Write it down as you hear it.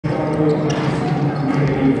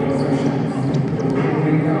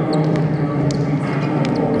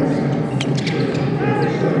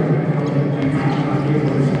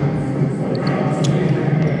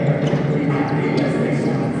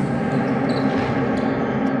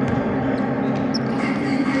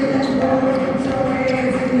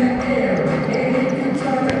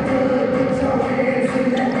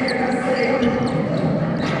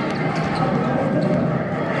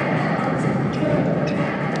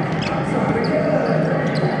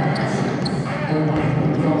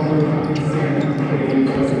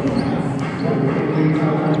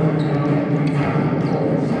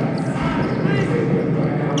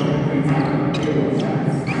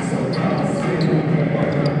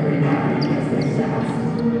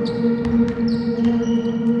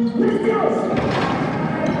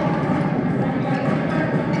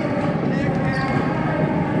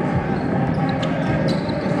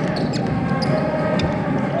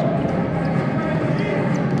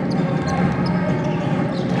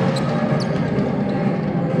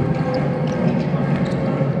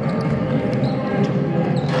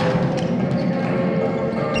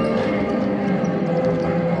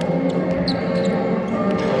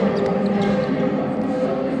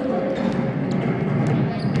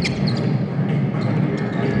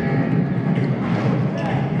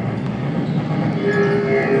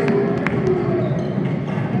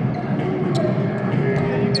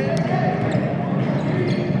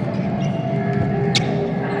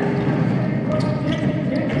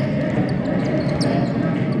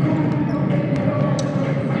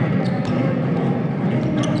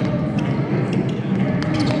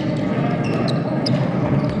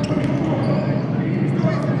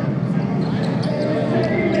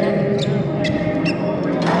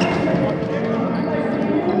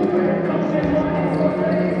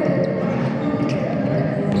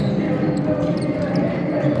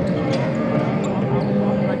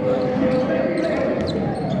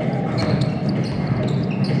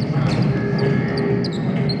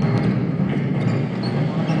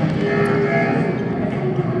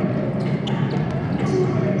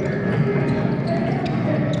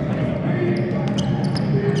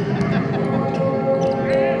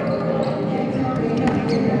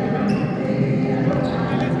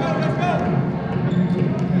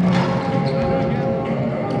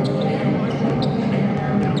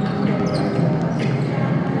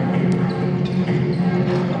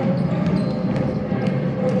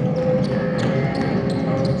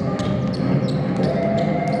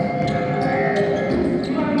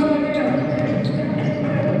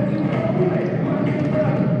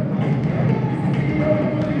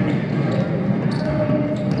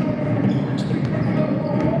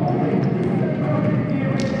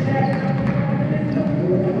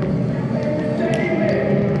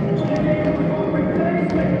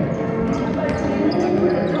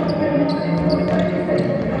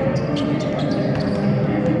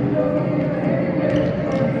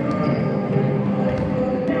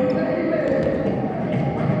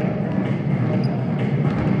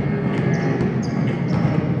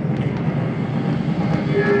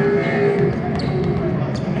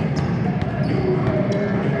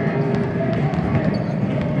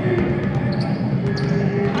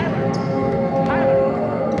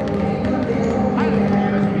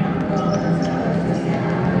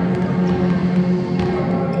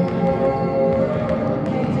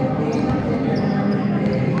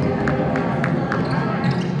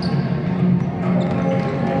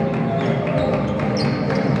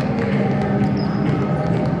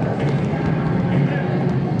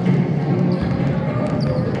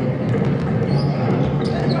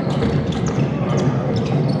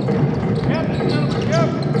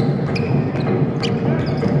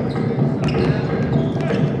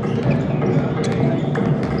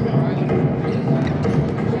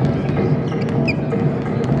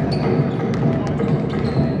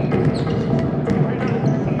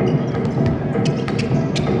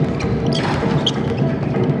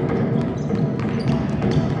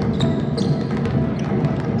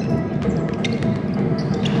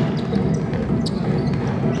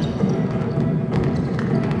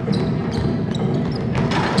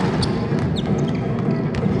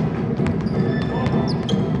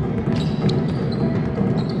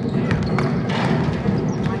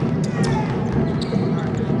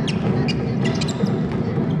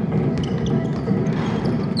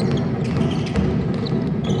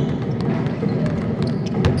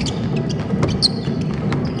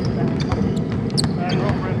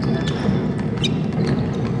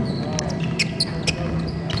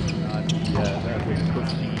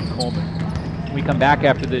When we come back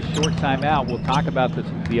after this short timeout, we'll talk about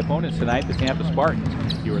the opponents tonight, the Tampa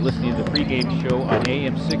Spartans. You are listening to the pregame show on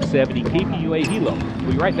AM 670 KPUA Hilo.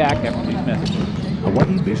 We'll be right back after these messages.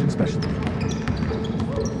 Hawaii Vision Specialist.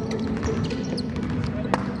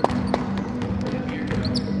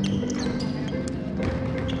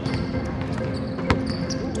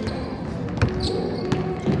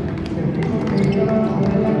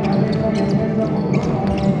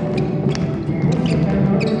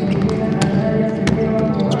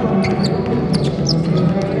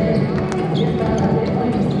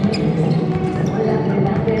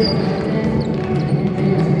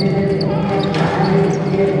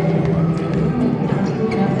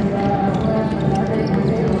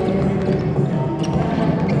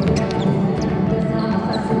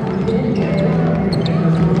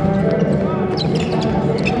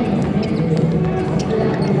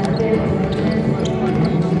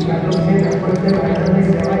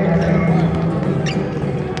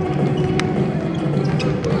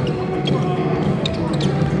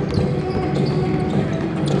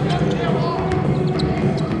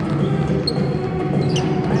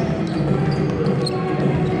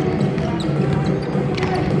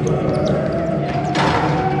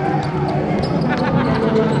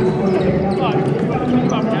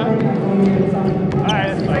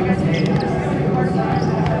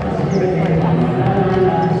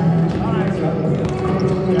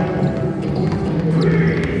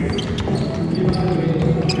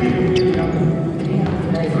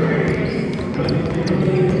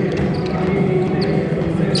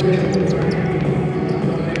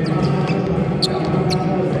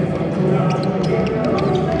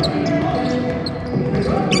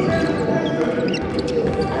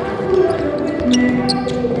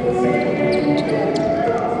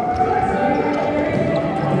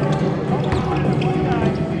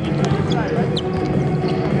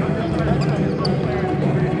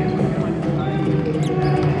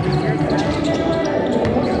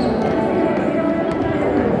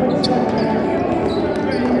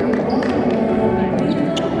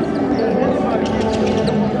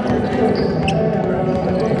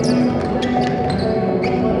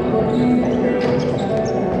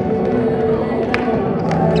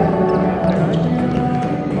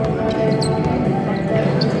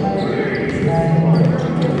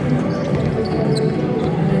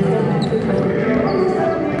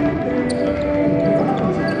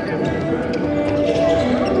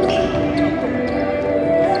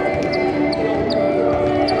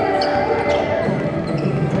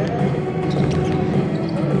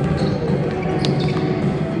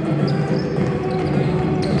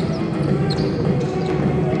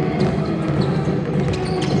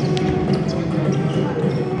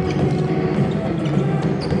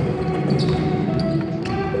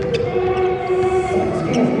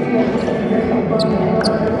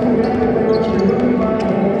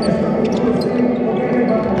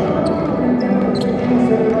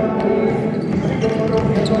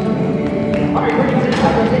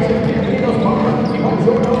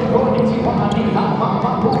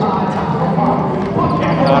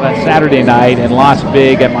 Saturday night and lost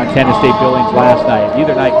big at Montana State Billings last night.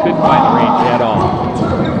 Either night couldn't find the range at all.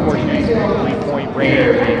 Unfortunately, 3-point range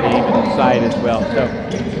and aim inside as well. So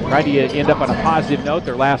trying to end up on a positive note.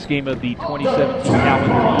 Their last game of the 2017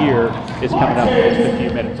 calendar year is coming up in just a few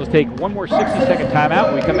minutes. Let's take one more 60-second timeout.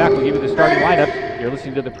 When we come back, we'll give you the starting lineup. You're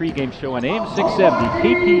listening to the pregame show on AM 670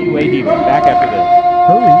 KPUA Hilo. Back after this.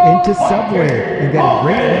 Hurry into Subway and get a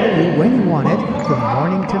great value when you want it from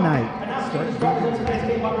morning to night.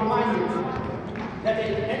 That the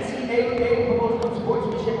NCAA promotion of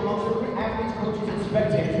sportsmanship among student athletes, coaches, and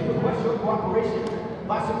spectators who request your cooperation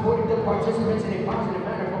by supporting the participants in a positive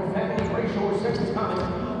manner for family, racial, or sexist comments,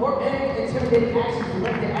 or any intimidating actions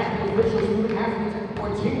directed at the officials, student athletes,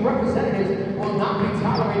 or team representatives will not be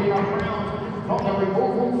tolerated on grounds from the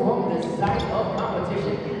removal from the site of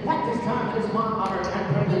competition. At this time, it is my honor and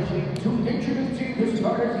privilege to introduce to you the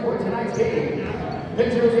starters for tonight's game. The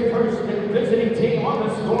Jersey first and visiting team on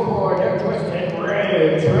the scoreboard. They're dressed in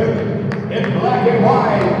red, trim in black and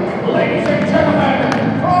white. Ladies and gentlemen,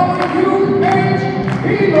 from Hilo,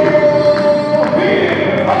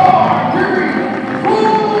 here are the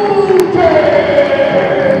Vultures.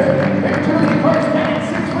 In Jersey first and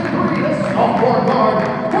 6'3", the sophomore guard,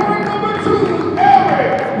 covering number 2,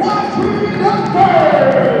 Eric Watson III.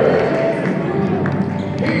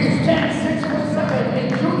 He's 6'7", a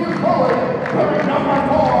junior forward, covering number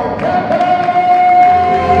 4, Tampa.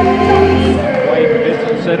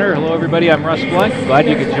 Center. Hello, everybody. I'm Russ Blunt. Glad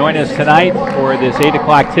you could join us tonight for this 8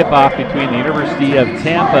 o'clock tip-off between the University of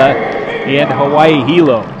Tampa and Hawaii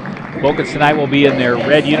Hilo. Vulcans tonight will be in their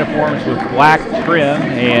red uniforms with black trim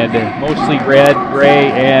and mostly red,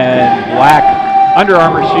 gray, and black Under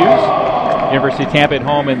Armour shoes. University of Tampa at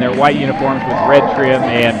home in their white uniforms with red trim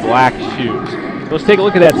and black shoes. Let's take a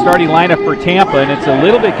look at that starting lineup for Tampa, and it's a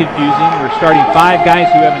little bit confusing. We're starting 5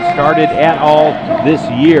 guys who haven't started at all this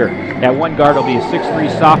year. At one guard will be a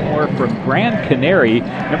 6'3" sophomore from Grand Canary,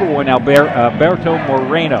 number 1, Alberto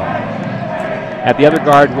Moreno. At the other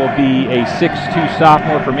guard will be a 6'2"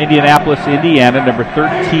 sophomore from Indianapolis, Indiana, number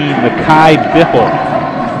 13, Makai Biffle.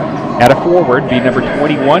 At a forward, be number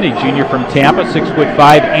 21, a junior from Tampa, 6'5",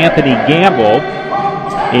 Anthony Gamble.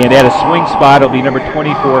 And at a swing spot, it'll be number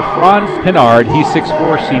 24, Franz Pinard. He's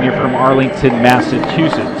 6'4", senior from Arlington,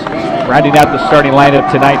 Massachusetts. Rounding out the starting lineup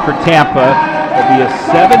tonight for Tampa will be a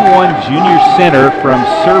 7'1" junior center from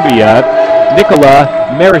Serbia,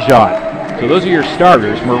 Nikola Merajan. So those are your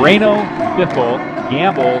starters: Moreno, Biffle,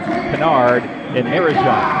 Gamble, Pinard, and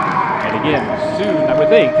Merajan. And again, soon, I would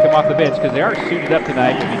think, come off the bench because they are suited up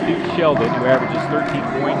tonight. Will be Duke Sheldon, who averages 13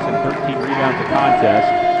 points and 13 rebounds a contest,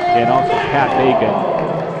 and also Pat Bacon.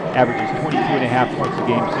 Averages 22.5 points a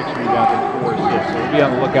game, 6 rebounds, and 4 assists. So we'll be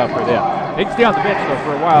on the lookout for them. They can stay on the bench, though,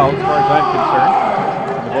 for a while, as far as I'm concerned.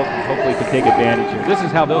 And the Vulcans hopefully can take advantage here. This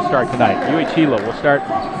is how they'll start tonight. Hilo will start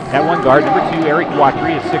at one guard. Number 2, Eric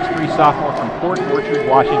Watry, a 6'3" sophomore from Port Orchard,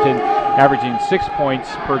 Washington, averaging 6 points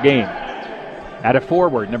per game. At a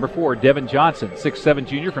forward, number 4, Devin Johnson, 6'7"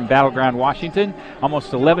 junior from Battleground, Washington.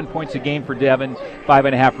 Almost 11 points a game for Devin,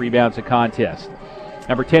 5.5 rebounds a contest.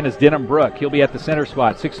 Number 10 is Denham Brook. He'll be at the center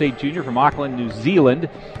spot. 6'8" junior from Auckland, New Zealand.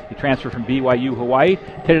 He transferred from BYU, Hawaii.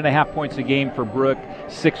 10.5 points a game for Brook.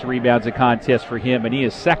 6 rebounds a contest for him, and he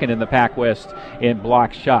is second in the Pac-West in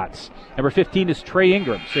block shots. Number 15 is Trey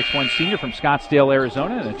Ingram, 6'1" senior from Scottsdale,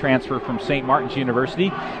 Arizona, and a transfer from St. Martin's University.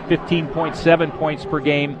 15.7 points per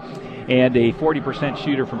game and a 40%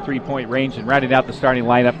 shooter from three-point range. And rounding out the starting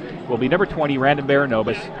lineup will be number 20, Random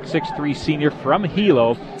Baranobas, 6'3" senior from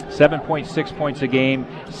Hilo, 7.6 points a game,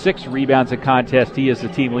 6 rebounds a contest. He is the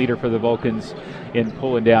team leader for the Vulcans in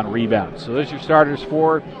pulling down rebounds. So those are your starters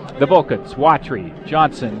for the Vulcans: Watry,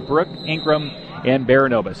 Johnson, Brook, Ingram, and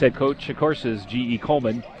Baranobas. Head coach, of course, is G.E.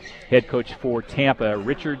 Coleman. Head coach for Tampa,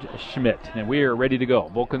 Richard Schmidt. And we are ready to go.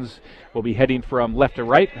 Vulcans will be heading from left to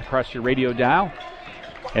right across your radio dial,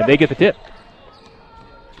 and they get the tip.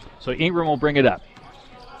 So Ingram will bring it up.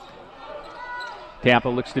 Tampa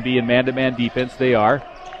looks to be in man-to-man defense. They are.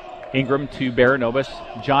 Ingram to Baranobas.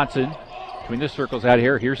 Johnson between the circles out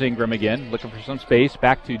here. Here's Ingram again, looking for some space.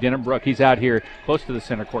 Back to Denham Brook. He's out here close to the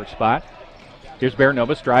center court spot. Here's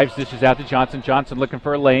Baranobas, drives, dishes out to Johnson. Johnson looking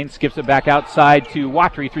for a lane, skips it back outside to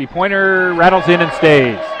Watry. Three-pointer, rattles in and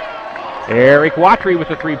stays. Eric Watry with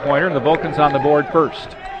the three-pointer, and the Vulcans on the board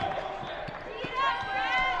first.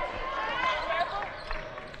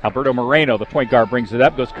 Alberto Moreno, the point guard, brings it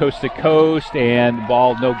up, goes coast to coast, and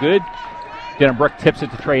ball no good. Denham Brook tips it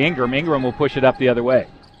to Trey Ingram. Ingram will push it up the other way.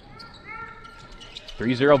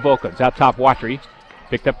 3-0 Vulcans. Out top, Watry.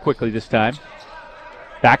 Picked up quickly this time.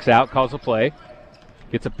 Backs out, calls a play.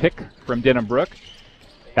 Gets a pick from Denham Brook.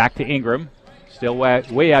 Back to Ingram. Still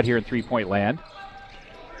way out here in three-point land.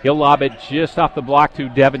 He'll lob it just off the block to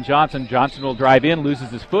Devin Johnson. Johnson will drive in, loses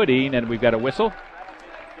his footing, and we've got a whistle.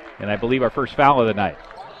 And I believe our first foul of the night.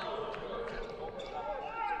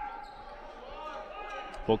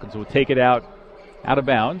 Vulcans will take it out of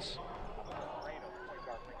bounds.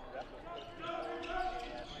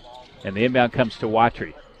 And the inbound comes to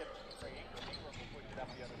Watry.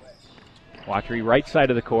 Watry right side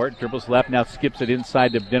of the court, dribbles left, now skips it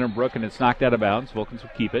inside to Denham Brook, and it's knocked out of bounds. Vulcans will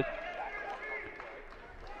keep it.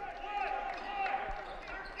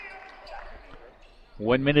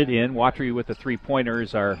 One minute in, Watry with the three-pointer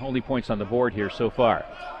is our only points on the board here so far.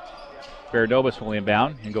 Baranobas will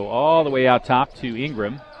inbound and go all the way out top to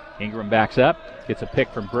Ingram. Ingram backs up, gets a pick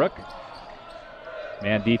from Brook.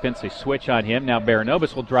 Man defense, they switch on him. Now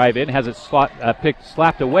Baranobas will drive in, has it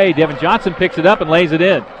slapped away. Devin Johnson picks it up and lays it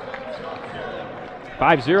in.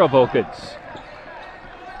 5-0 Vulcans.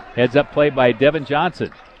 Heads up play by Devin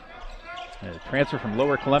Johnson. A transfer from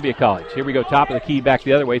Lower Columbia College. Here we go, top of the key, back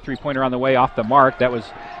the other way. Three-pointer on the way, off the mark. That was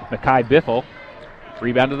Makai Biffle.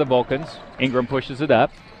 Rebound to the Vulcans. Ingram pushes it up.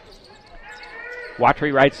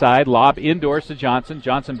 Watry right side, lob indoors to Johnson.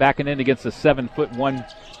 Johnson backing in against the 7'1"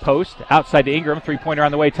 post. Outside to Ingram, three-pointer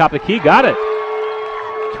on the way, top of the key, got it.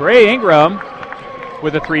 Trey Ingram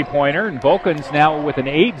with a three-pointer, and Vulcans now with an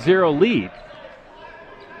 8-0 lead.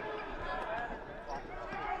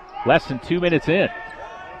 Less than 2 minutes in.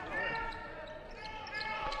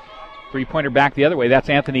 Three-pointer back the other way. That's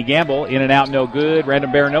Anthony Gamble. In and out, no good.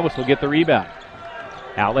 Random Baranobas will get the rebound.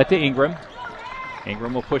 Outlet to Ingram.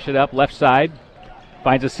 Ingram will push it up left side.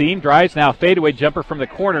 Finds a seam, drives, now fadeaway jumper from the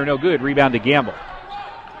corner, no good. Rebound to Gamble.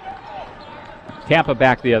 Tampa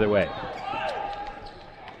back the other way.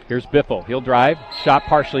 Here's Biffle. He'll drive. Shot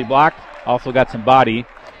partially blocked. Also got some body.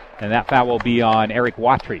 And that foul will be on Eric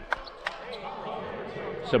Watry.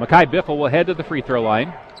 So Mekhi Biffle will head to the free throw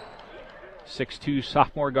line. 6'2"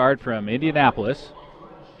 sophomore guard from Indianapolis.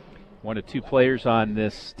 One of two players on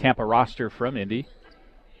this Tampa roster from Indy.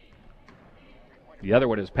 The other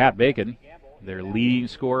one is Pat Bacon, their leading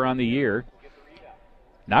scorer on the year.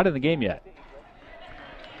 Not in the game yet.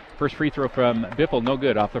 First free throw from Biffle, no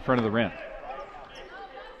good, off the front of the rim.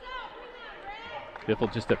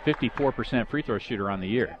 Biffle just a 54% free throw shooter on the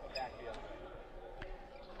year.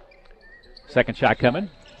 Second shot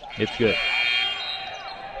coming. It's good.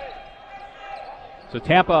 So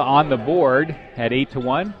Tampa on the board at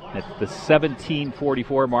 8-1 at the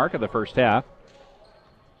 17:44 mark of the first half.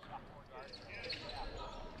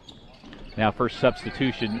 Now first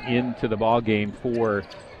substitution into the ball game for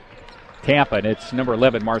Tampa, and it's number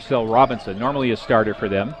 11, Marcel Robinson, normally a starter for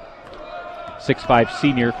them. 6'5"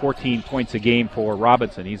 senior, 14 points a game for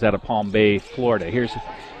Robinson. He's out of Palm Bay, Florida. Here's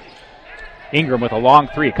Ingram with a long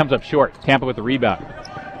three. It comes up short. Tampa with the rebound.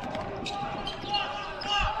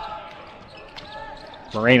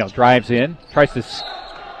 Moreno drives in, tries to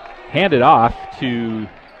hand it off to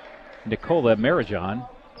Nikola Marijan,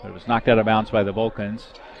 but it was knocked out of bounds by the Vulcans.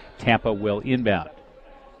 Tampa will inbound.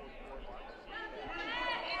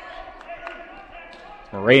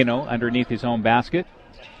 Moreno underneath his own basket,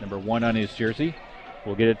 number 1 on his jersey.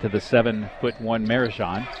 We'll get it to the 7'1"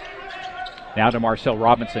 Marijan. Now to Marcel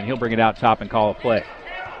Robinson. He'll bring it out top and call a play.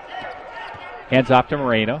 Hands off to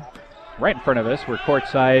Moreno. Right in front of us, we're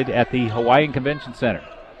courtside at the Hawaiian Convention Center.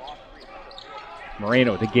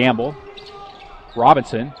 Moreno to Gamble.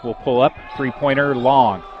 Robinson will pull up. Three-pointer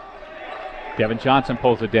long. Devin Johnson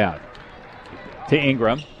pulls it down. To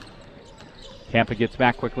Ingram. Tampa gets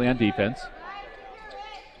back quickly on defense.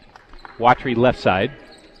 Watry left side.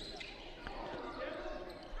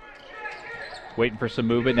 Waiting for some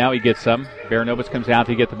movement. Now he gets some. Baranovas comes out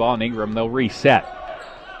to get the ball, and Ingram, they'll reset.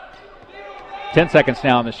 10 seconds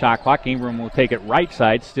now on the shot clock. Ingram will take it right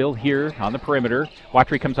side, still here on the perimeter.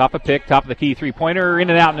 Watry comes off a pick, top of the key, three-pointer, in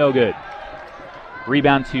and out, no good.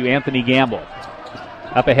 Rebound to Anthony Gamble.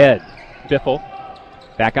 Up ahead, Biffle.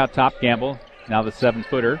 Back out top, Gamble. Now the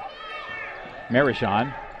 7-footer.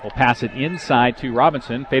 Marijan will pass it inside to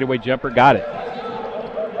Robinson. Fadeaway jumper, got it.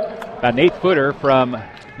 About an 8-footer from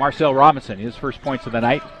Marcel Robinson, his first points of the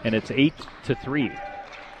night, and it's 8-3.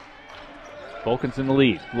 Vulcans in the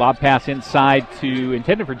lead. Lob pass inside to,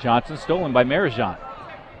 intended for Johnson, stolen by Marijan.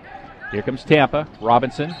 Here comes Tampa.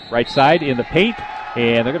 Robinson, right side in the paint,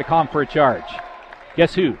 and they're going to call him for a charge.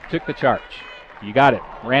 Guess who took the charge? You got it.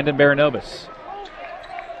 Brandon Baranovas.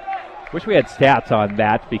 Wish we had stats on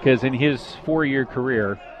that, because in his 4-year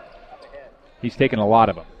career, he's taken a lot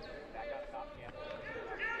of them.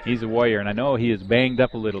 He's a warrior, and I know he is banged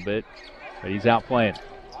up a little bit, but he's out playing.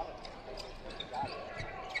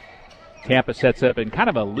 Tampa sets up in kind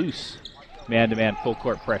of a loose man-to-man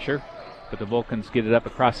full-court pressure, but the Vulcans get it up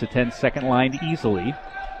across the 10-second line easily.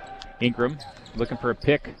 Ingram looking for a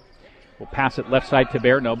pick. Will pass it left side to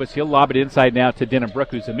Baranovas. He'll lob it inside now to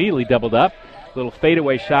Denham-Brook, who's immediately doubled up. Little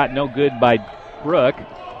fadeaway shot, no good by Brook.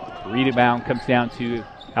 Rebound comes down to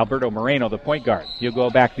Alberto Moreno, the point guard. He'll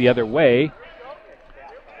go back the other way.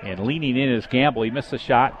 And leaning in is Gamble. He missed the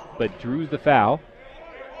shot, but drew the foul.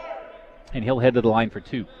 And he'll head to the line for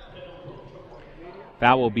 2.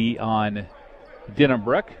 Foul will be on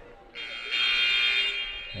Denham-Brook.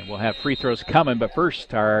 And we'll have free throws coming, but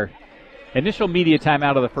first our initial media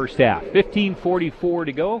timeout of the first half. 15:44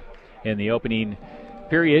 to go in the opening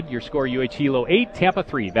period. Your score, UH Hilo 8, Tampa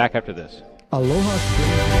 3. Back after this. Aloha.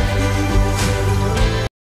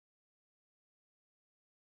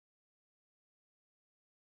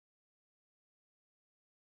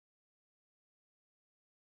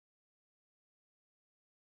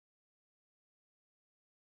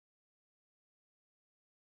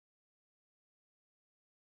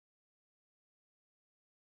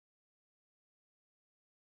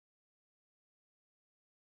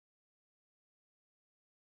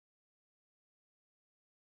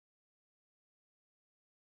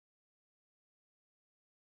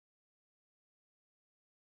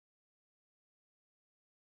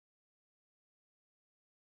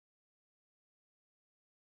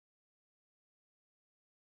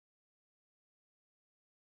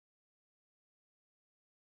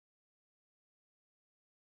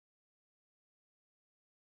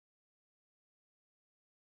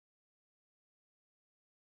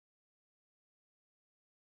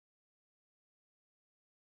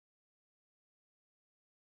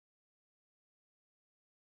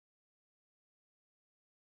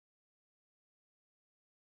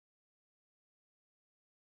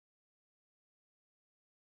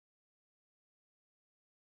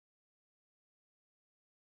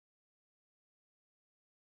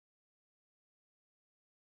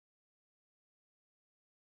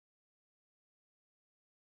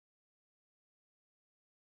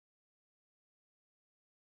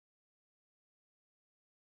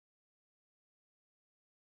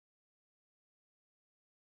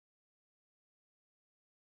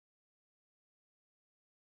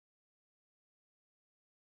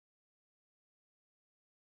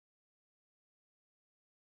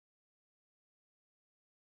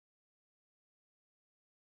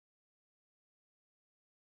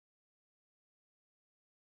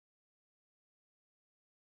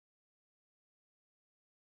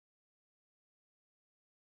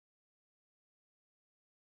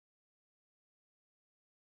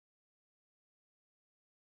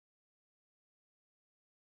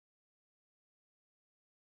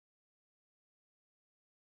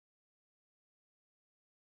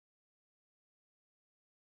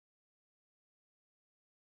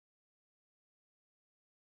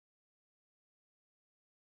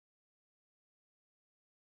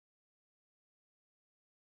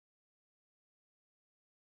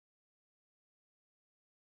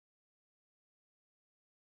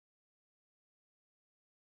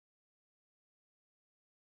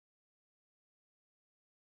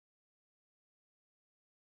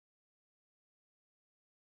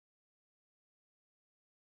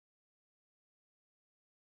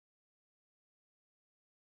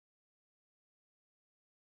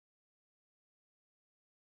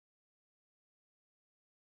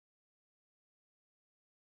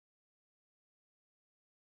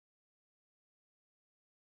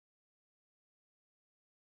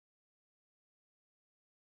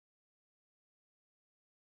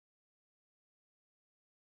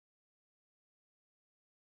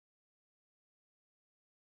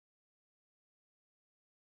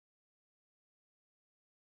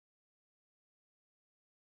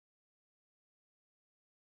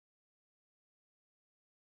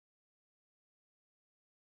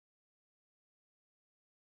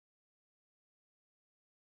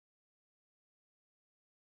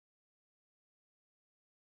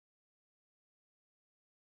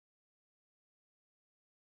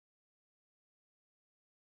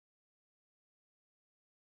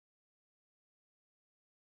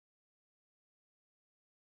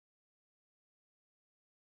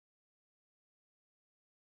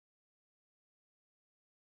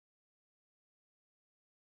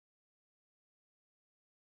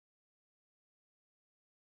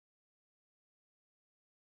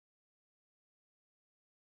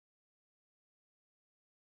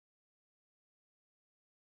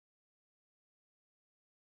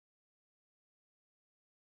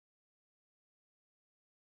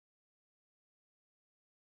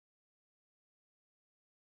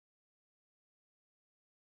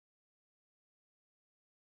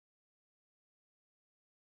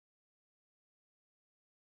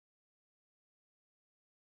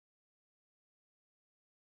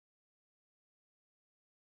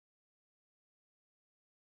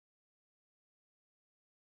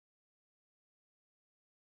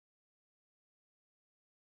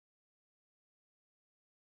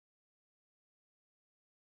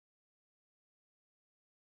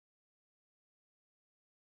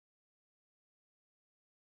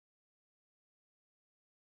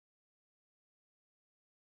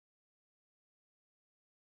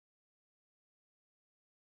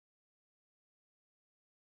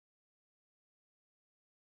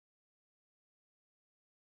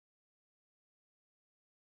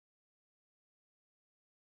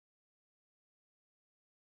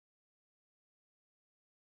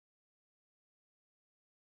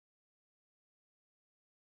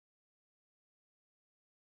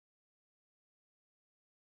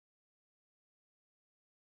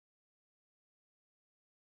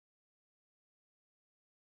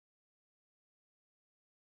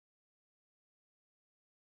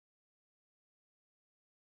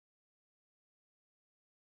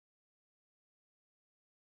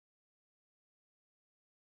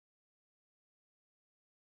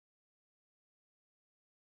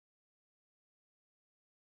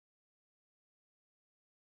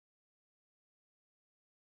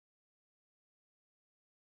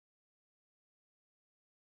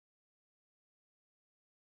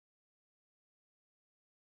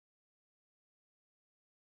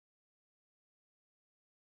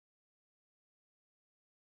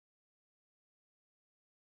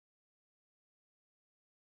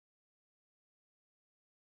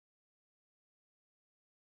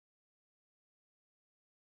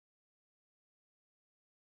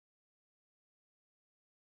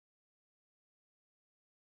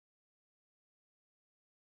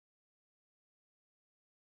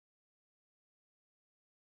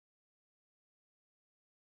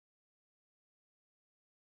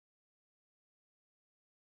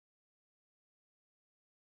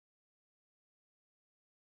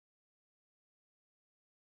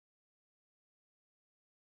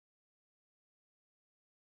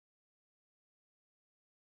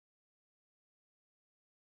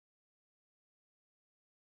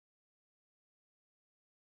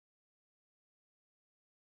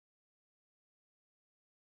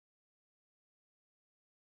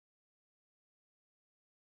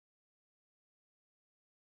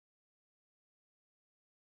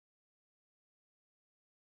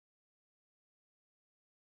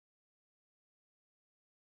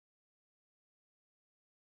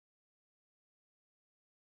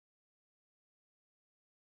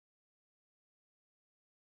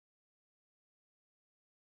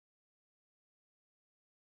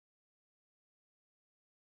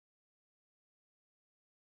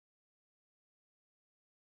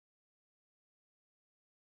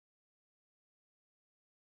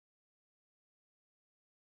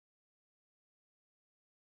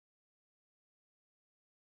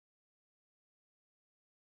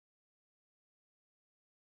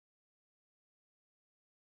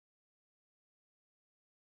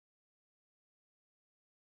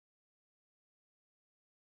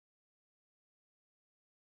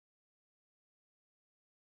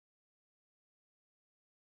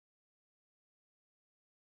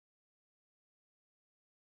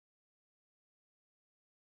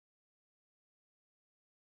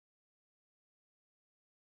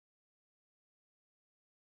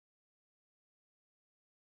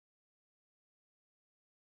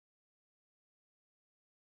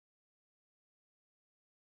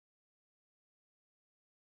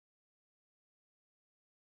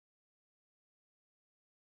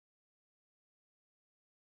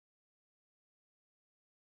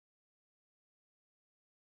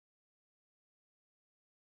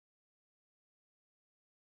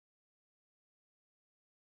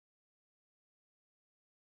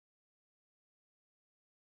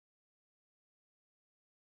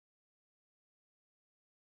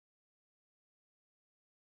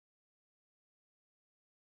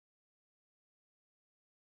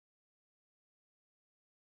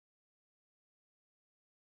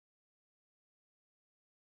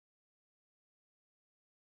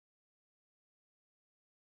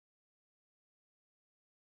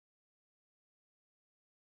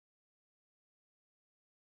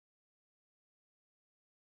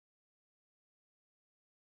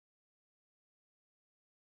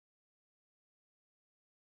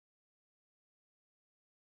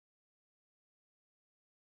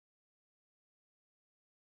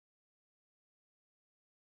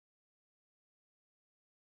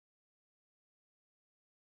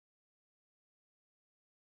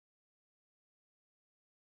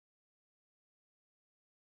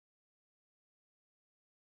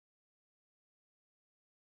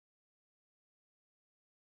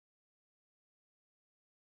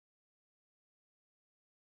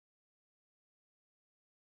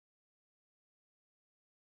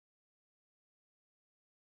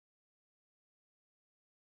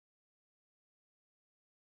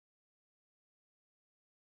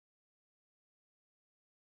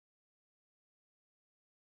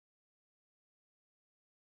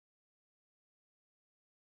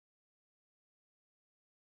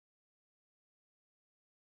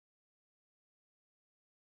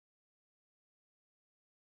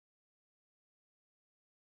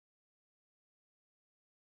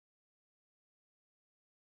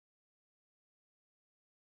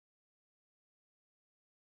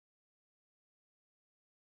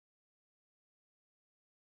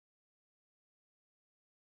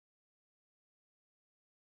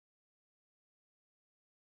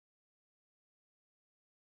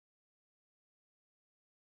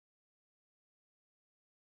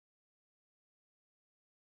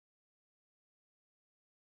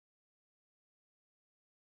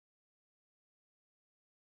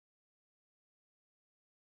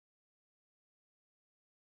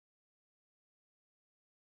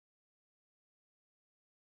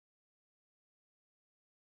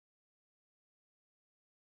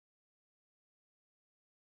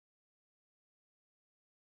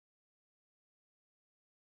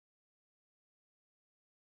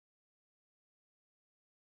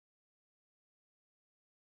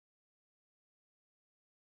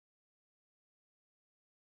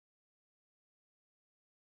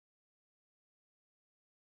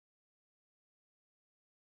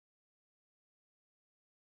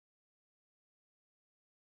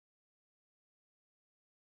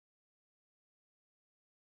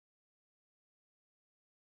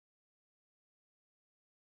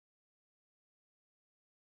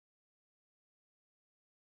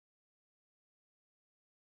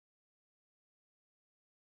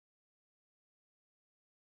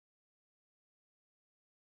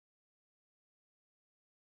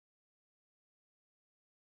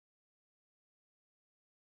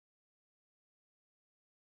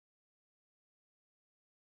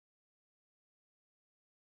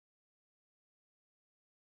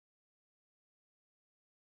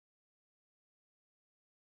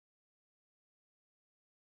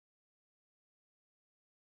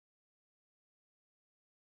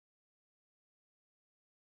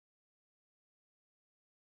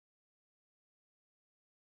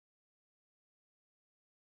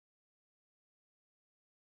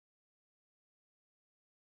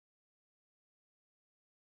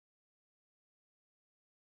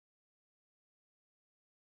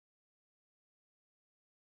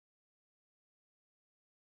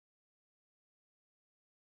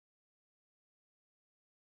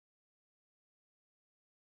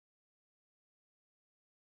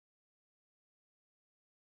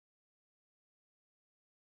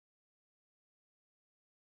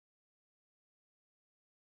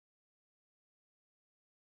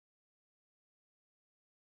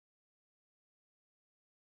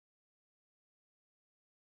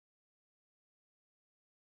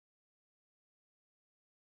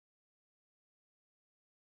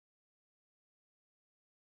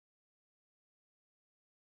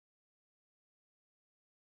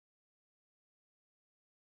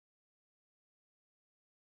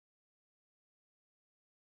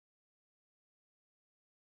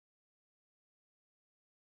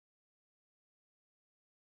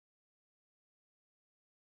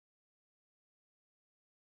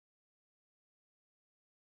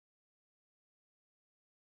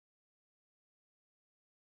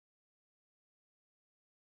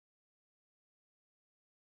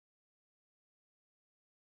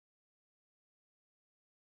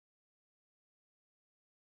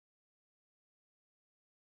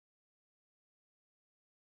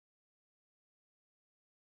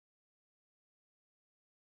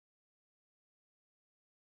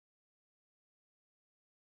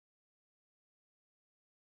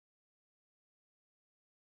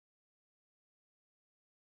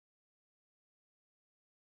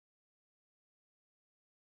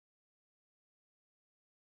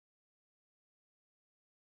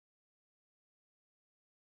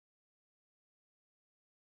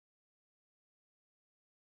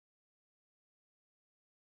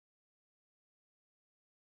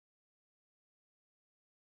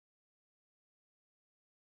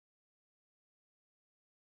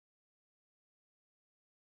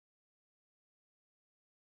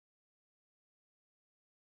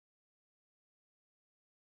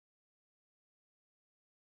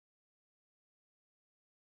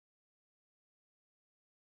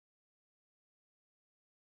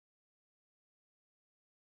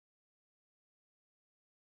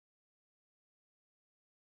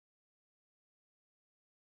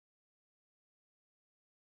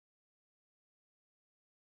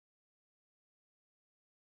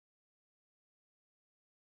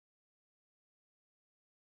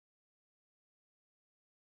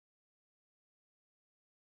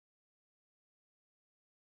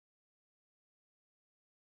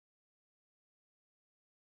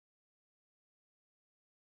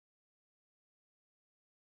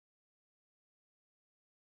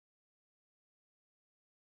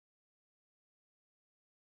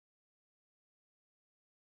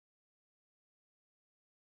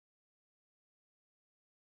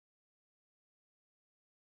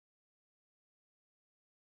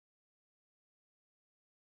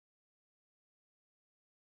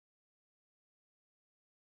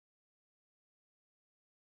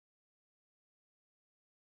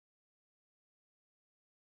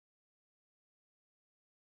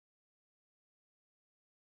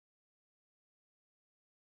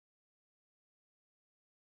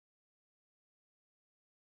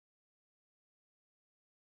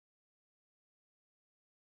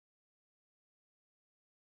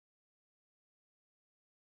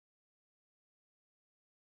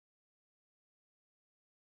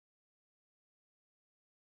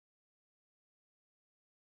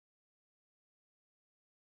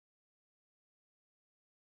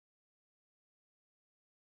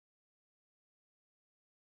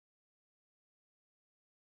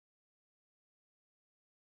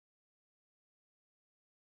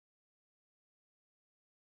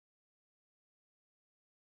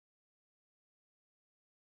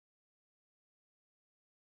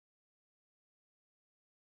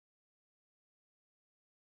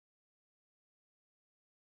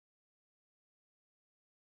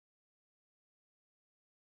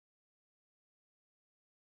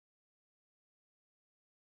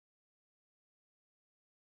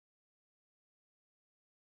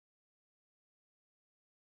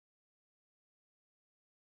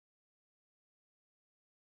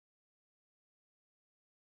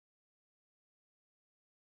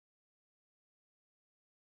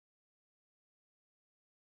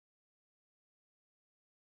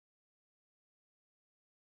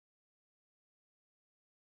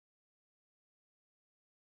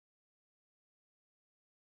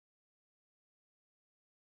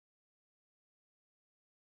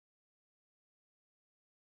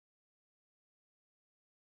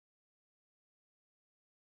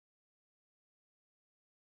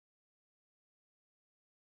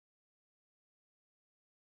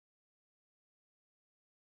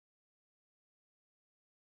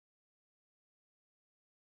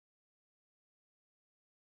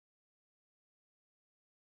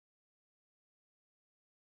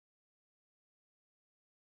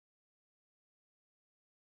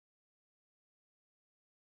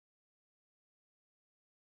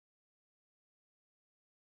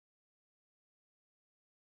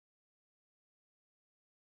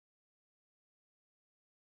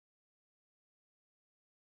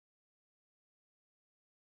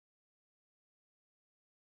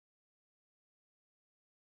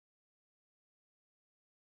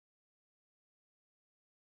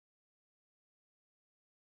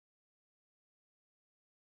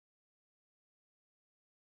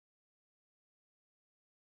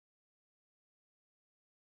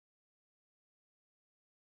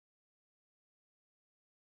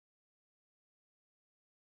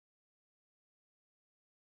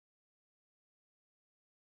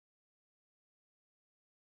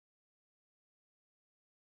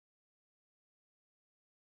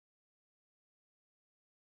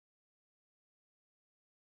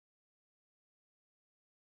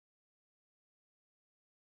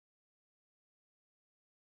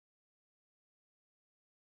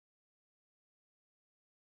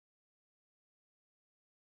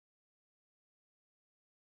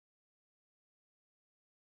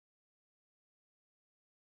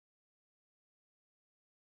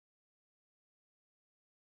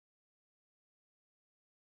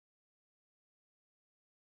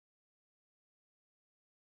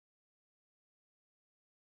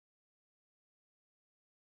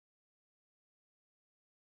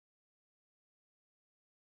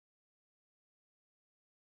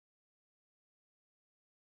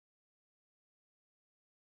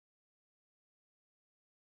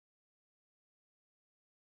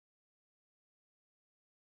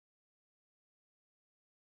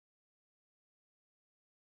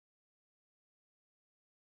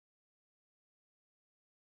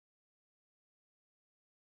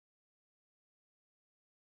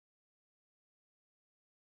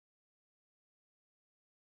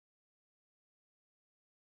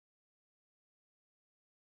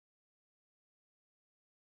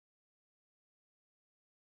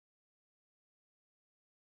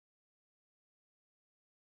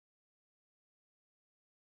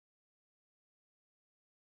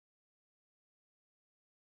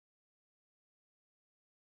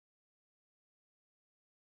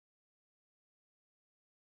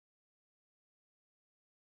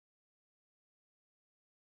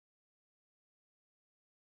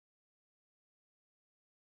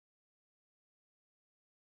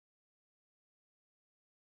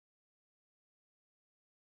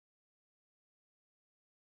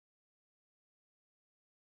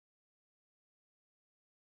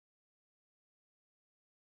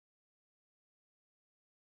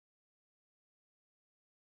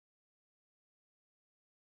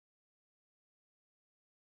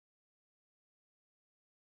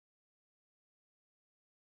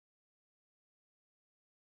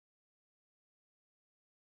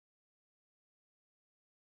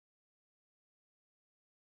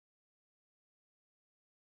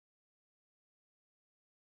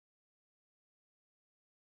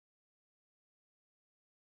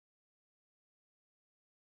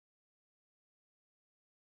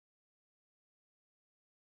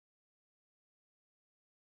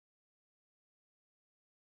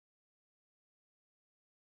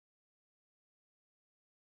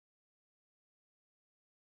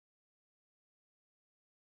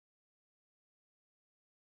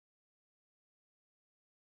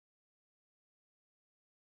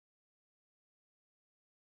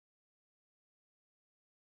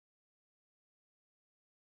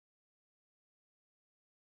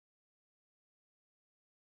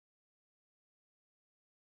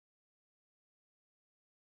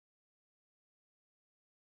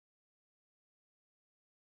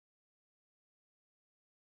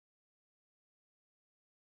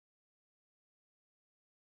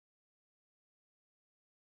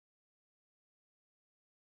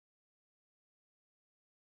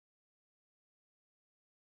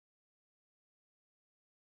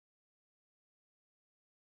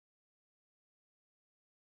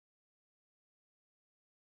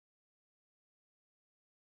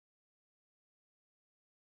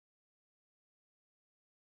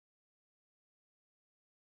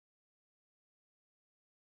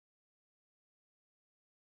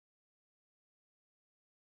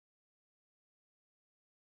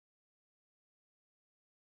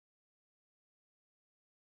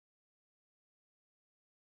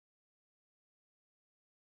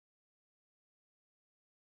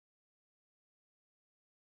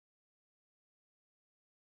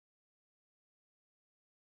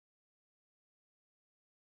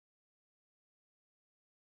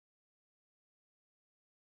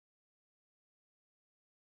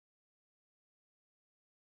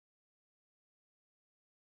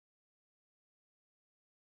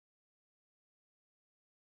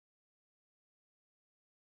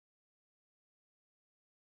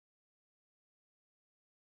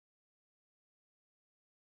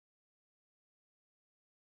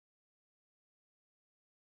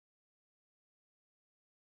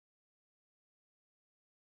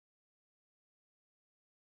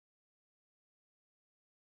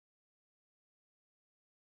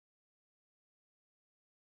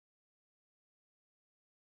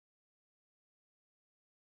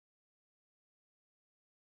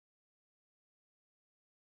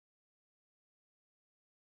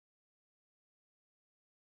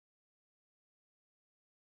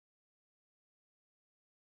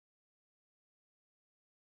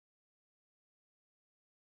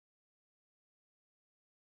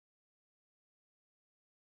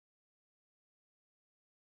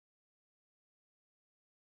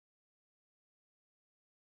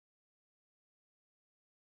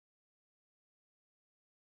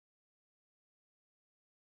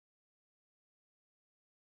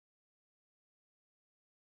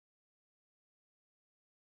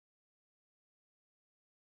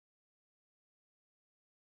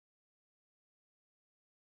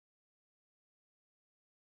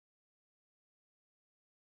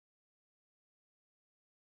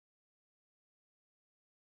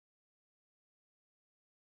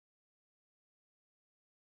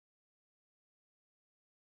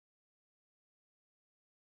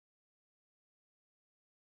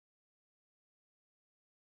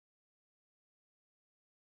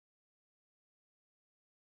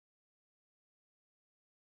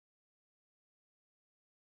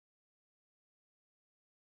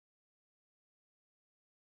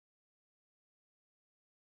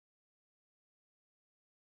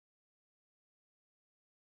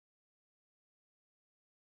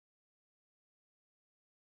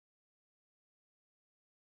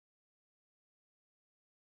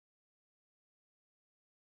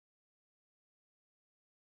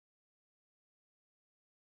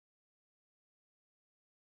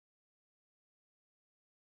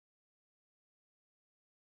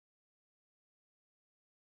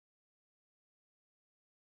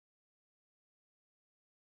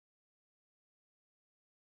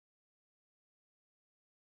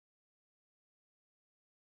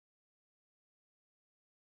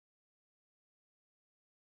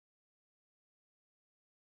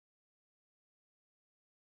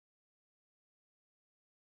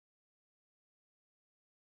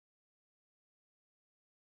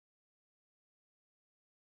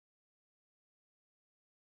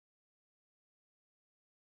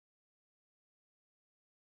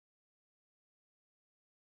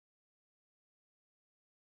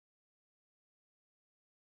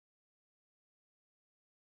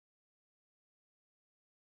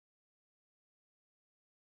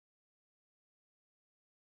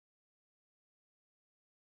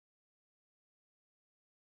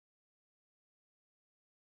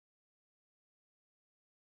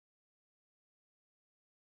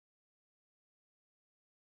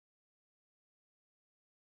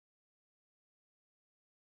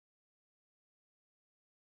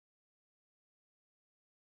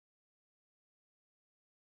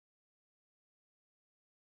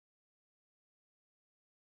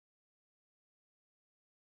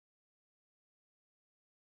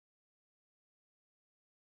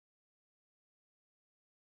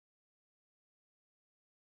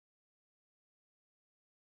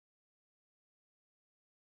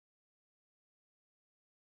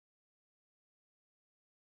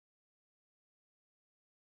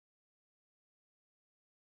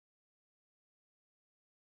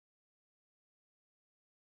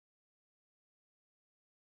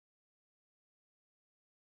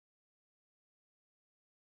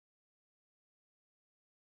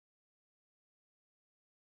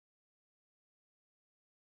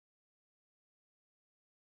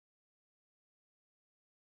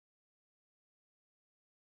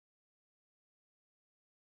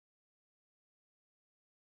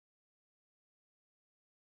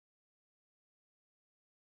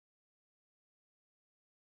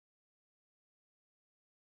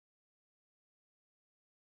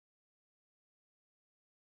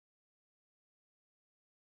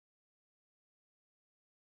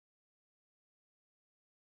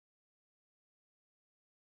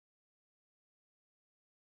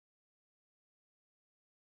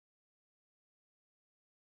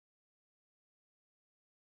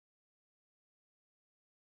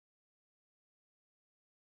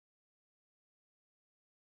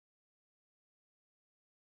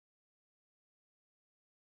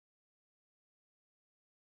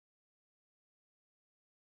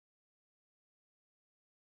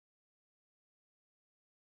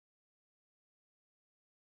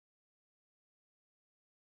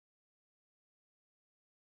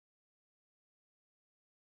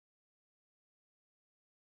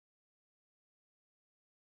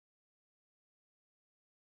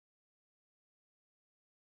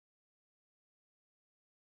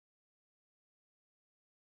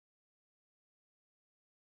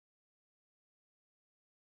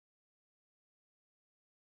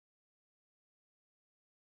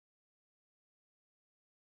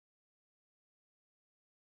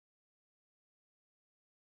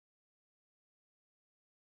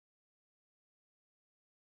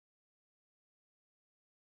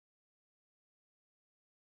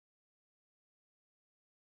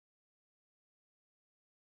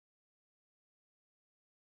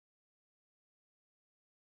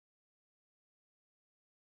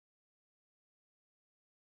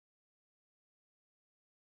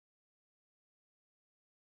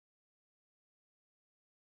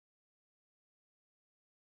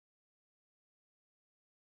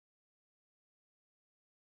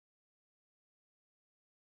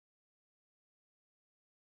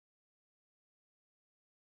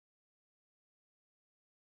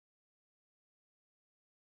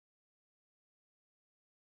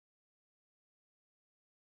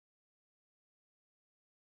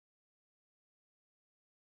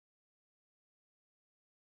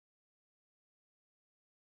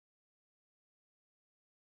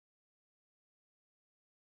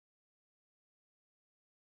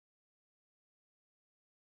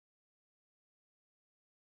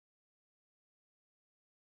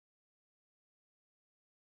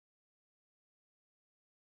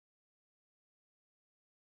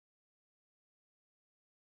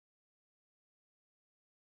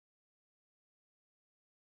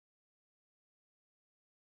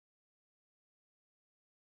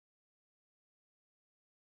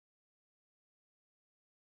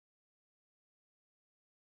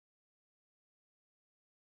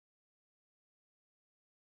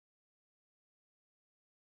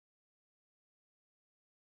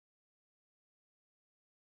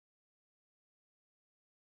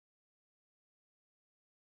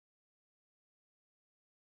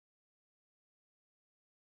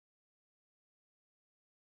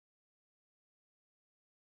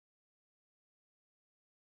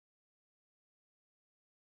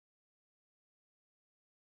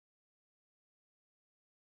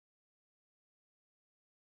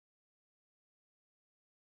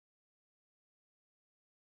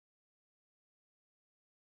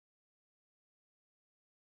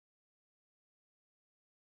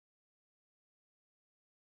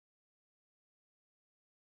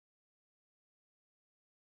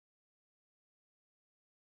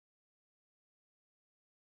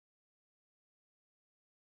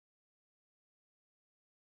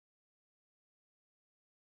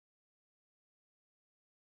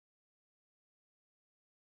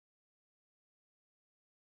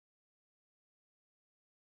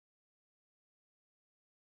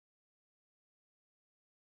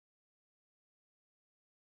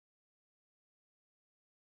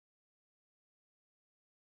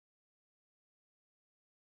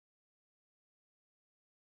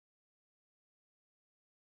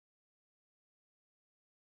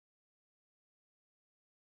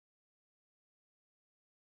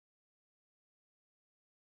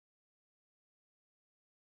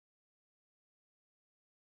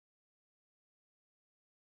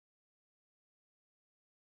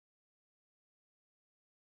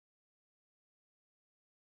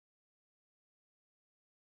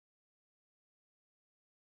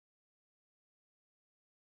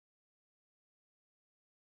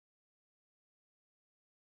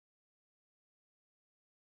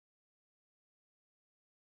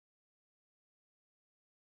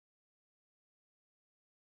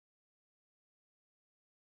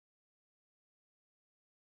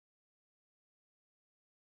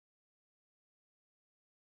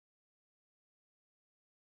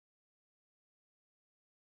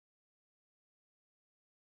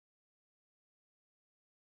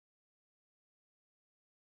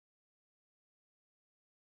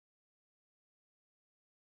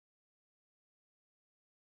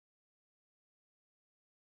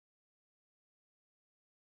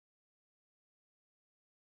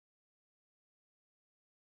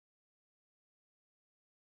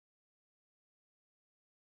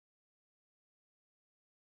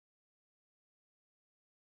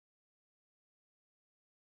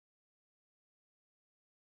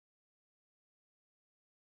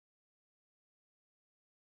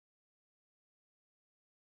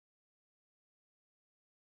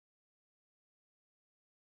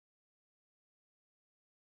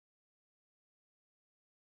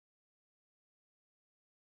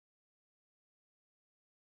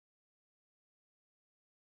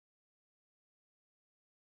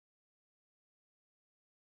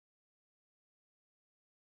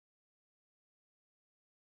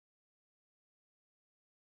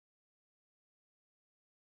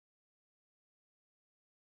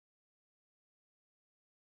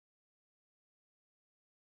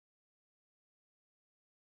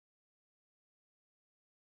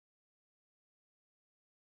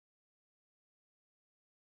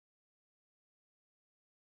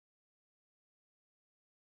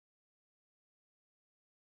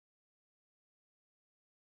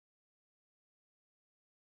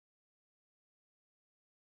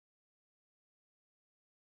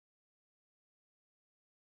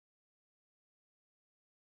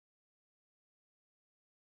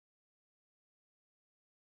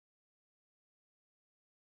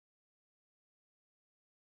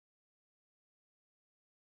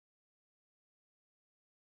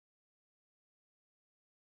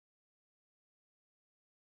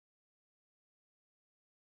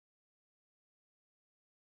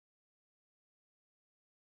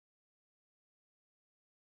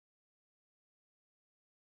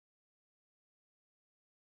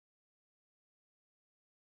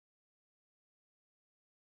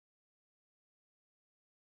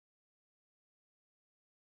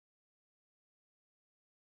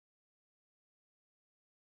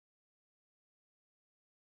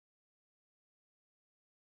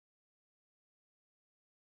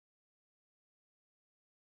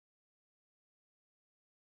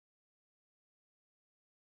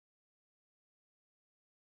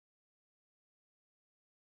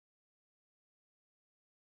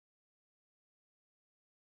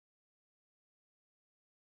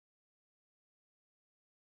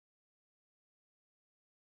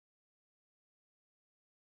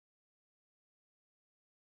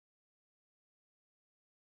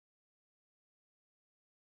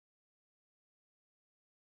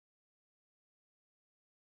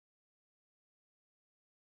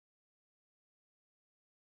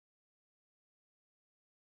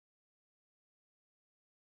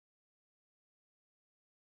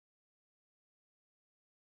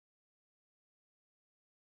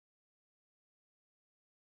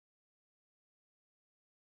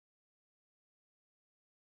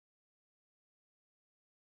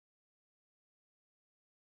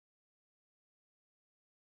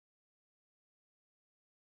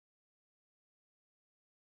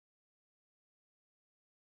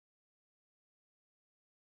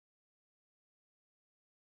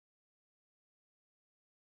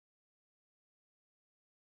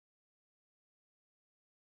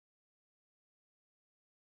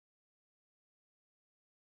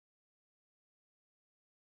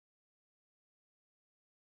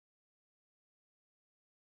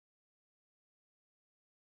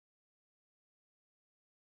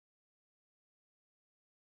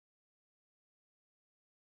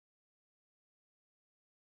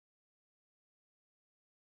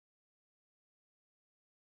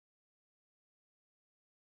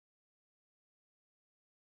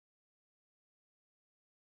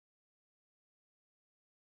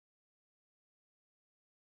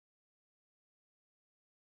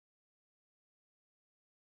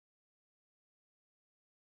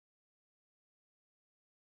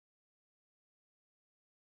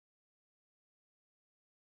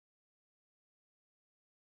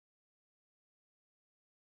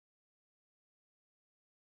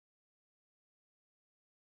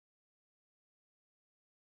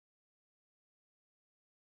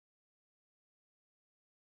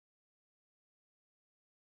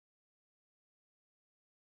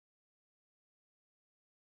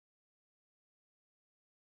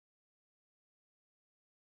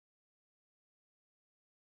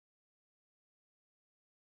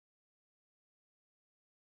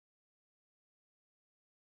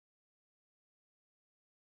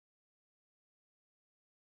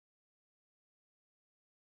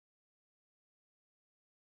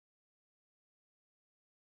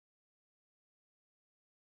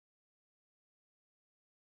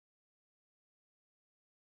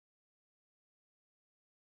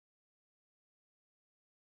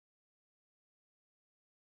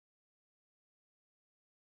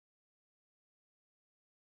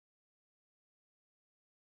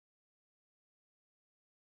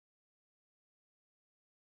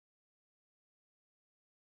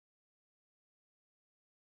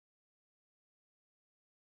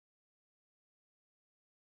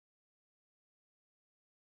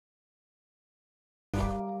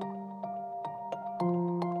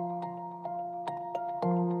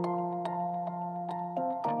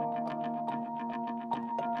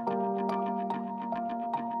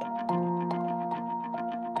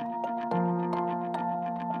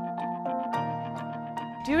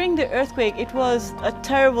 During the earthquake, it was a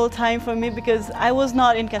terrible time for me because I was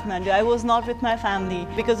not in Kathmandu. I was not with my family.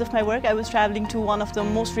 Because of my work, I was traveling to one of the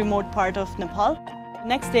most remote part of Nepal.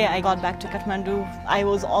 Next day, I got back to Kathmandu. I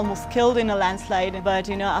was almost killed in a landslide. But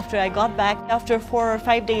after I got back, after 4 or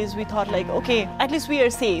 5 days, we thought like, okay, at least we are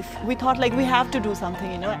safe. We thought like we have to do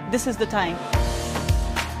something, This is the time.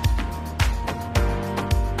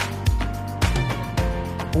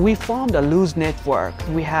 We formed a loose network.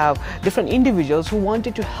 We have different individuals who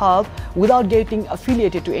wanted to help without getting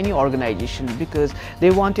affiliated to any organization because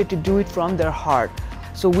they wanted to do it from their heart.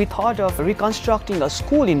 So we thought of reconstructing a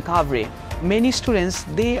school in Kavre. Many students,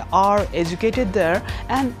 they are educated there,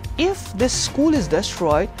 and if this school is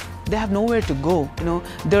destroyed, they have nowhere to go.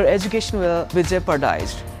 Their education will be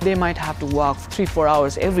jeopardized. They might have to walk 3-4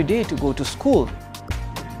 hours every day to go to school.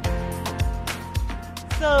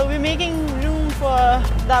 So we're making room for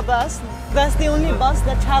the bus. That's the only bus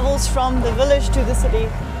that travels from the village to the city.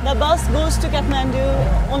 The bus goes to Kathmandu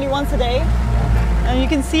only once a day. And you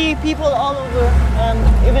can see people all over,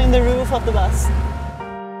 even in the roof of the bus.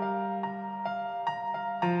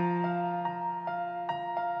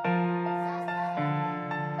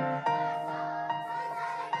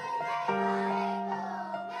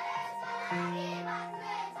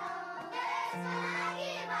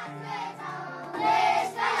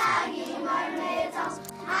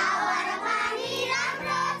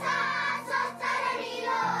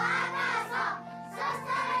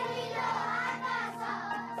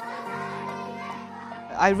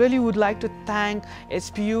 I really would like to thank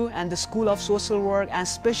SPU and the School of Social Work, and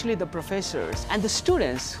especially the professors and the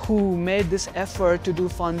students who made this effort to do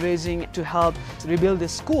fundraising to help rebuild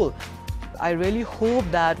this school. I really hope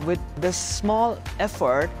that with this small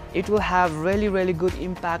effort, it will have really good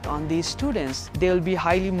impact on these students. They will be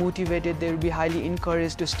highly motivated, they will be highly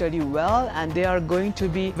encouraged to study well, and they are going to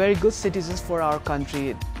be very good citizens for our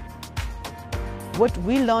country. What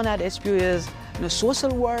we learn at SPU is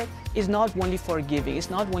social work is not only for giving, it's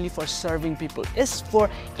not only for serving people, it's for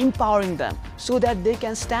empowering them so that they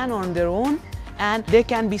can stand on their own and they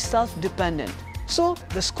can be self-dependent. So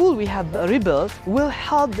the school we have rebuilt will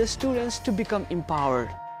help the students to become empowered.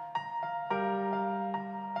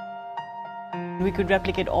 We could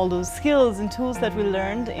replicate all those skills and tools that we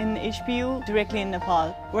learned in HPU directly in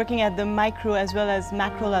Nepal, working at the micro as well as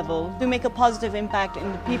macro level to make a positive impact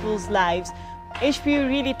in the people's lives. HPU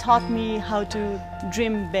really taught me how to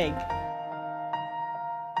dream big.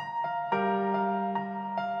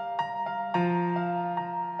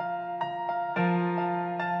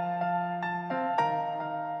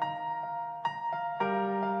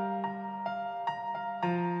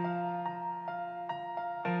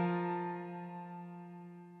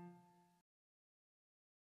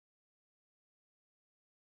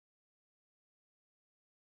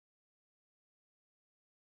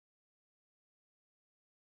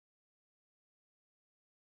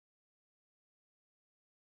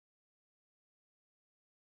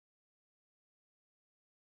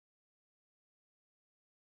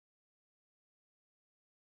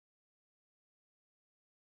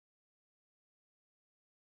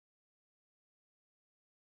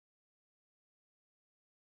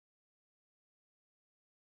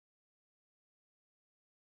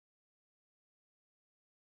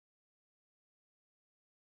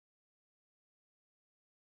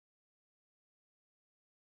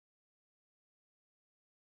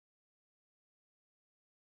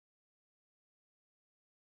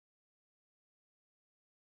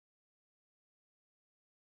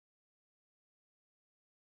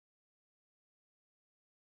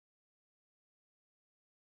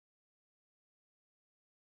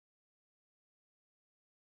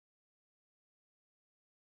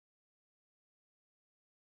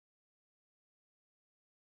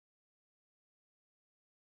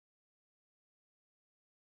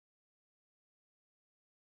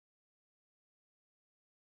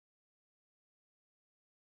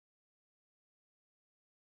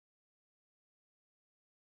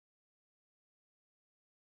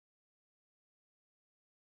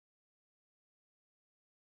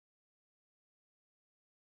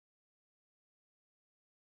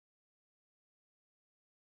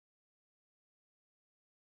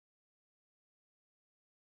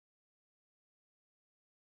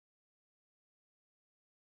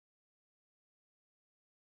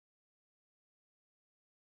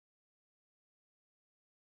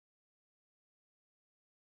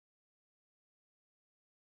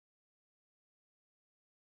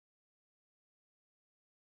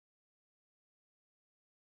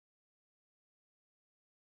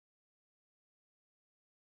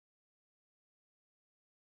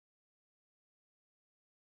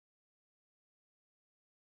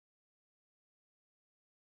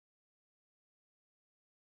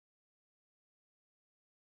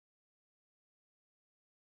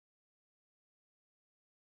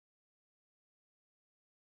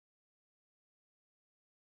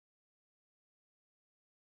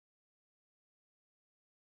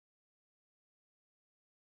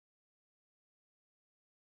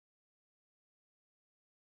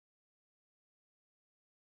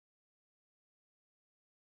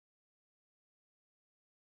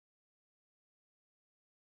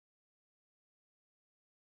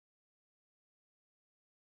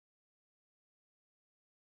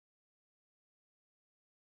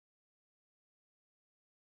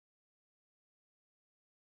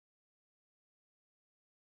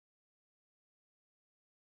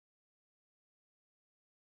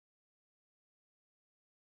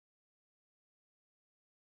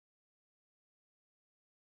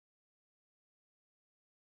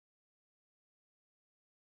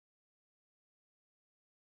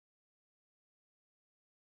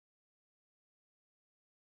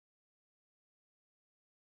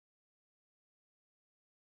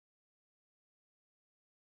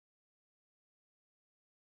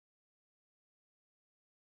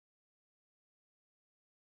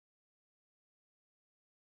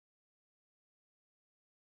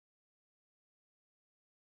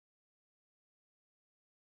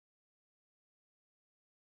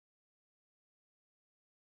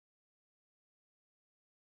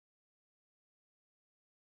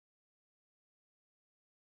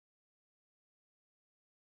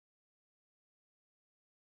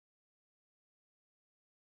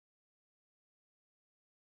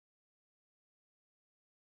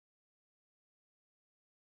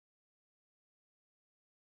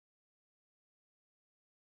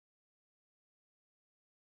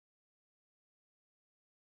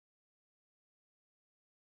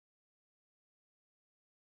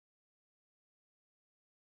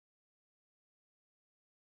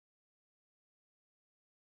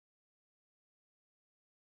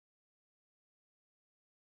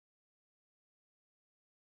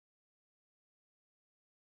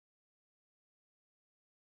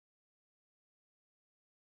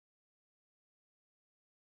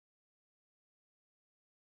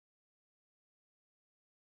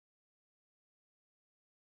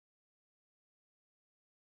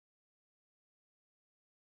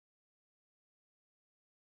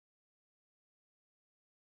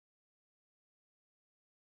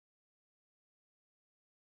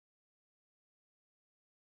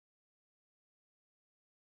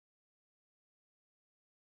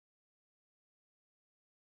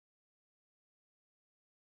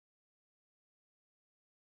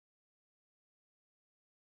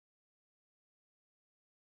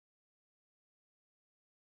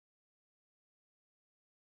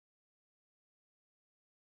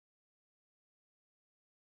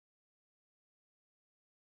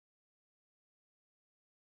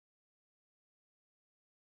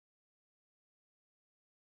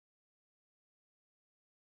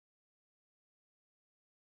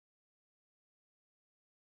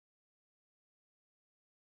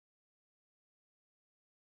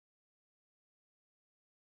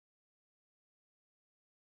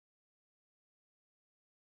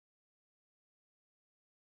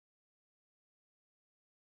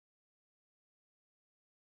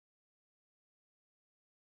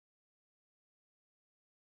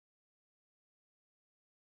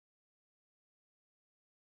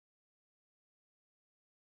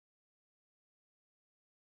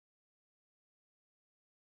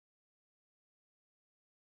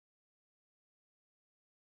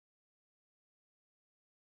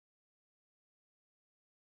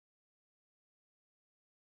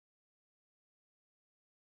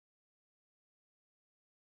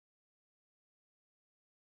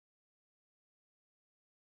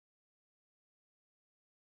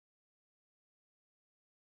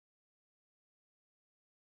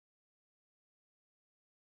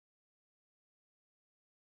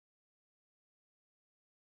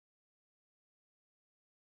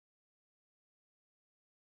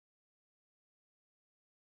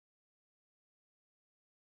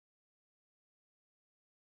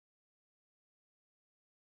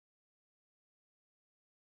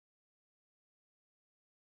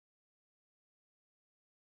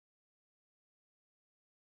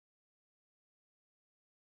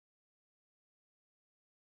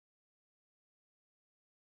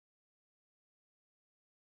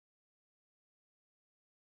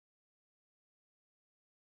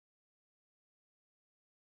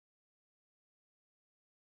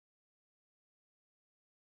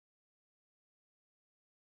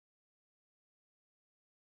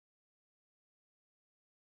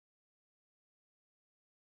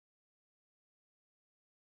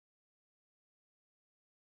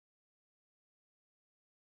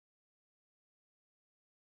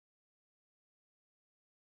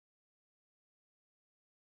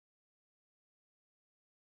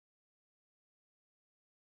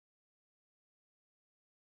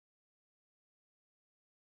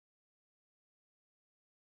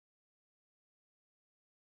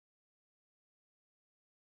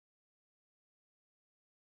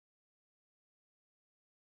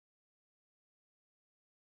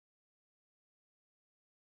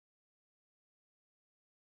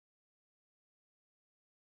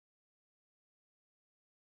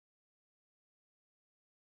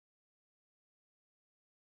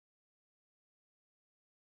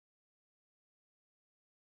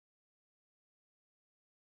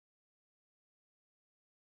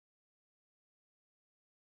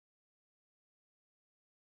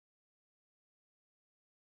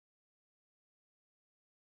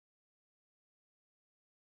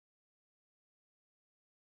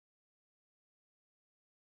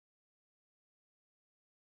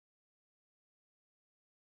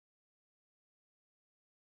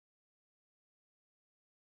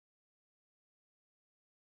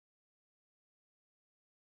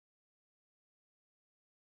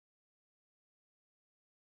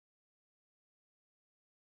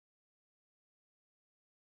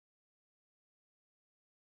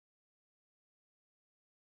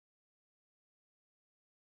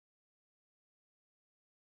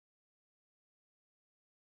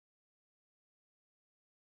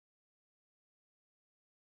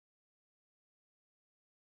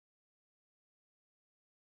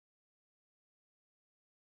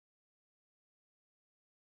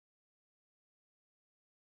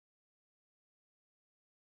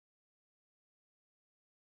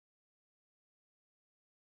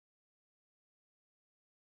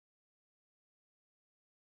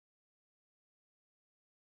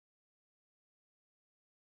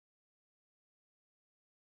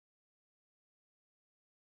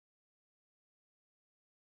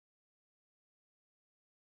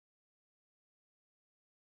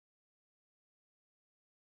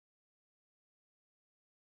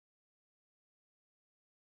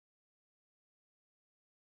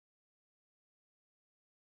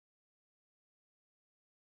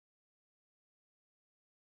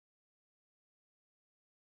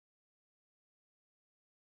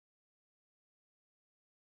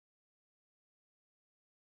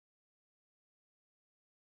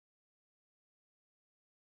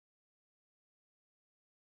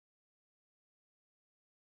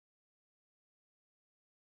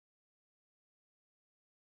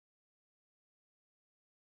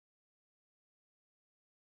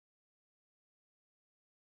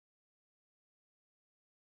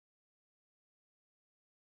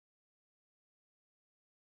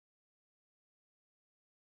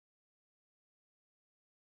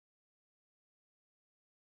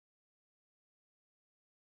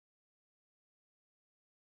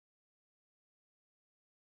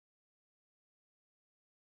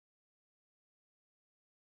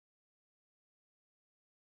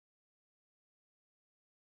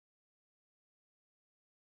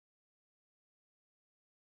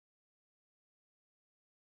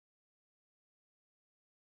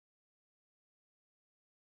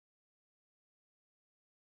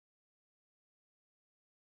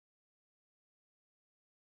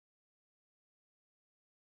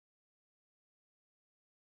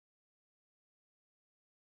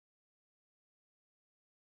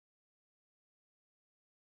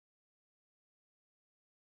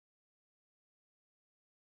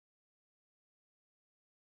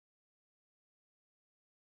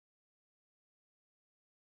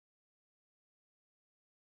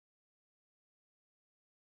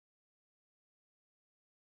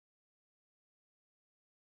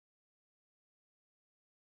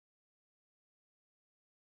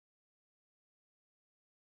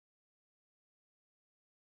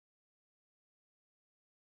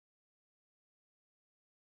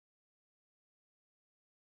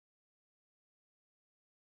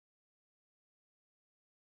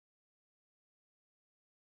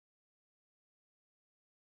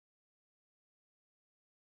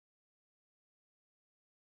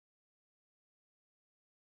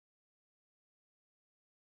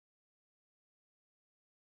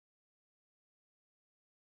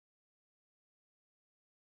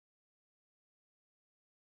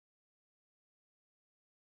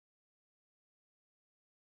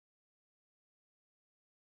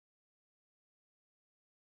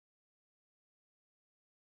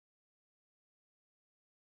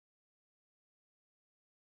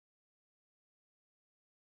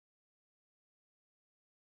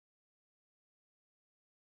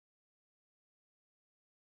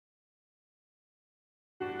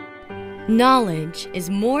 Knowledge is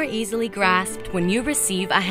more easily grasped when you receive a